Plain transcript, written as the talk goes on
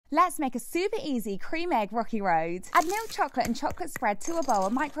Let's make a super easy cream egg rocky road. Add milk chocolate and chocolate spread to a bowl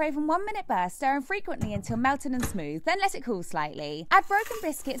and microwave in 1 minute burst, stirring frequently until melted and smooth, then let it cool slightly. Add broken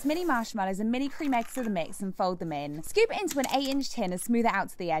biscuits, mini marshmallows and mini cream eggs to the mix and fold them in. Scoop it into an 8-inch tin and smooth it out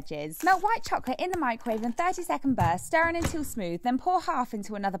to the edges. Melt white chocolate in the microwave in 30-second bursts, stirring until smooth, then pour half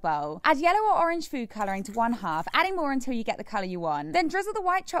into another bowl. Add yellow or orange food colouring to 1/2, adding more until you get the colour you want. Then drizzle the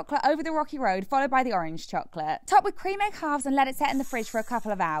white chocolate over the rocky road, followed by the orange chocolate. Top with cream egg halves and let it set in the fridge for a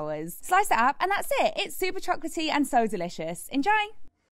couple of hours. Slice it up and that's it. It's super chocolatey and so delicious. Enjoy!